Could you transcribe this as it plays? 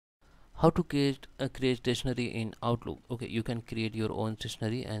How to create stationery in Outlook. Okay, you can create your own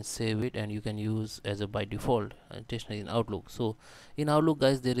stationery and save it, and you can use as a by default stationery in Outlook. So in Outlook,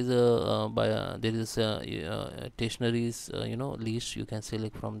 guys, there is a there is a stationeries list. You can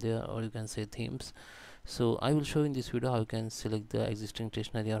select from there, or you can say themes. So I will show in this video how you can select the existing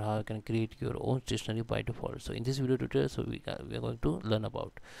stationery, or how you can create your own stationery by default. So in this video tutorial, so we are going to learn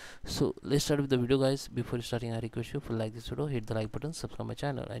about. So let's start with the video, guys. Before starting, I request you, if you like this video, hit the like button, subscribe my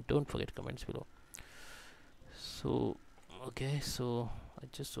channel, and don't forget comments below. So okay, so I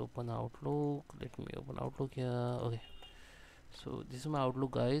just open Outlook. Let me open Outlook here. Okay, so this is my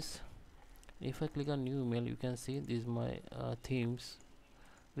Outlook, guys. If I click on new email, you can see this is my themes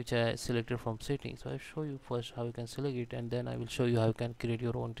which I selected from settings. So I'll show you first how you can select it, and then I will show you how you can create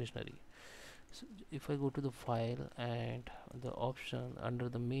your own dictionary. So if I go to the file and the option under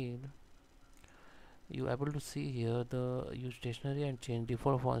the mail, you able to see here the use dictionary and change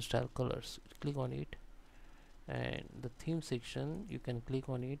default font style colors. Click on it, and the theme section, you can click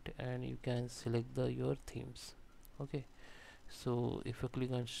on it and you can select the your themes. Okay, so if you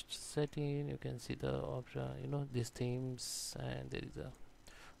click on setting, you can see the option, these themes, and there is a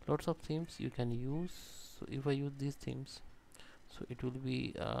lots of themes you can use. So if I use these themes, so it will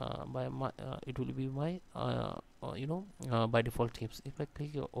be by default themes. If I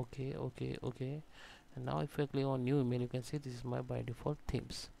click okay, and now if I click on new email, you can see this is my by default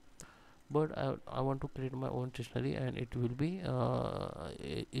themes. But I want to create my own dictionary, and it will be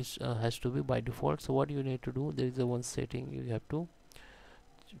has to be by default. So what you need to do, there is a one setting you have to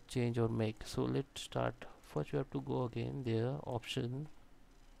change or make. So let's start. First you have to go again there, option,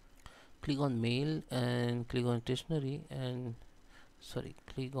 click on mail and click on stationery, and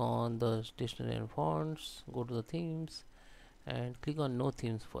click on the stationery and fonts, go to the themes and click on no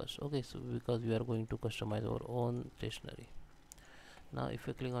themes first. Okay, so because we are going to customize our own stationery. Now if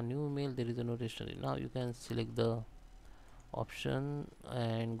you click on new email, there is a no stationery. Now you can select the option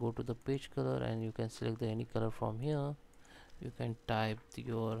and go to the page color, and you can select the any color from here. You can type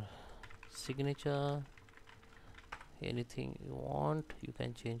your signature, anything you want. You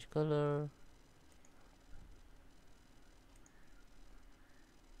can change color.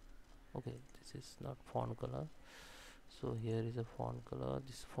 Okay, this is not font color, so here is a font color,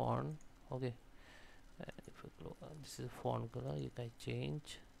 this font. Okay, and if you this is a font color, you can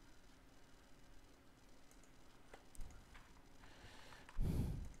change.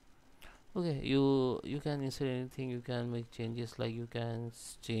 Okay, you can insert anything, you can make changes, like you can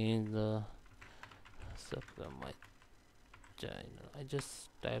change the subscribe my channel. I just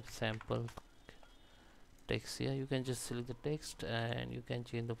type sample text here. You can just select the text and you can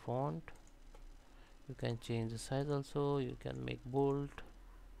change the font, you can change the size also, you can make bold,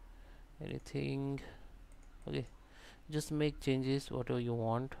 anything. Okay, just make changes whatever you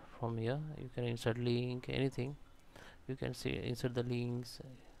want from here. You can insert link, anything. You can say insert the links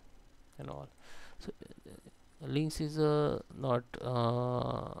and all. So links is not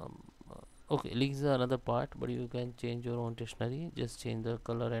okay, links are another part, but you can change your own dictionary. Just change the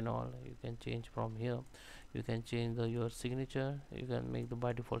color and all. You can change from here. You can change your signature. You can make the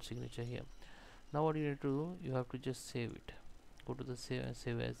by default signature here. Now what you need to do, you have to just save it. Go to the save and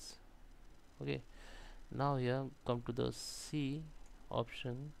save as. Okay, now here come to the C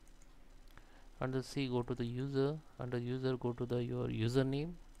option. Under C, go to the user. Under user, go to the your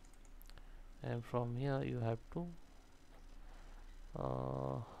username, and from here you have to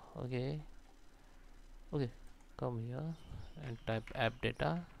okay, come here and type app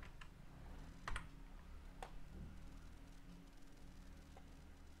data.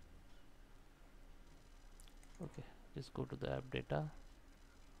 Okay, just go to the app data.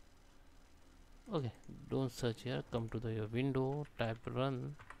 Okay, don't search here, come to your window, type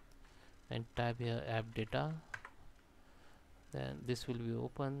run and type here app data. Then this will be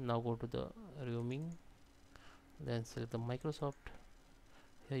open. Now go to the roaming, then select the Microsoft.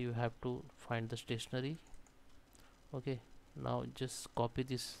 Here you have to find the stationery. Okay, now just copy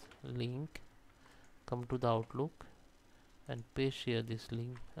this link, come to the Outlook and paste here this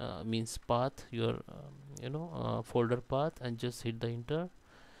link, means path, your folder path, and just hit the enter.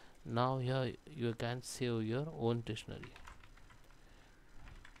 Now here you can save your own dictionary.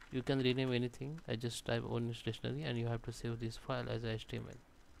 You can rename anything. I just type own dictionary, and you have to save this file as HTML.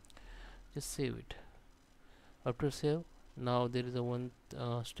 Just save it. After save, now there is a one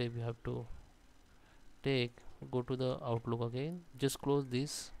step you have to take. Go to the Outlook again, just close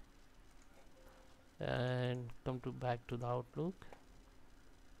this and come to back to the Outlook.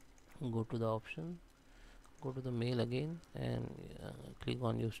 Go to the option, go to the mail again, and click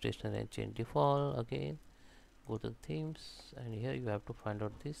on use stationery and change default again, go to the themes, and here you have to find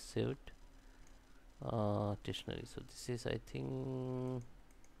out this saved stationery. So this is, I think,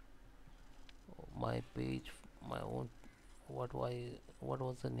 my page, my own. What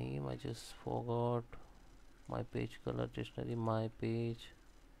was the name? I just forgot. My page color stationery, my page.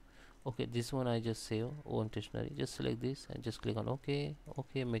 Okay, this one I just save own stationery. Just select this and just click on OK.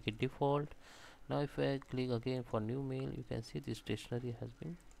 Okay, make it default. Now if I click again for new mail, you can see this stationery has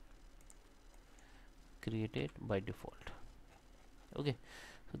been created by default. Okay,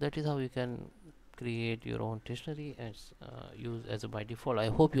 so that is how you can create your own stationery and use as a by default. I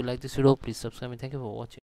hope you like this video. Please subscribe and thank you for watching.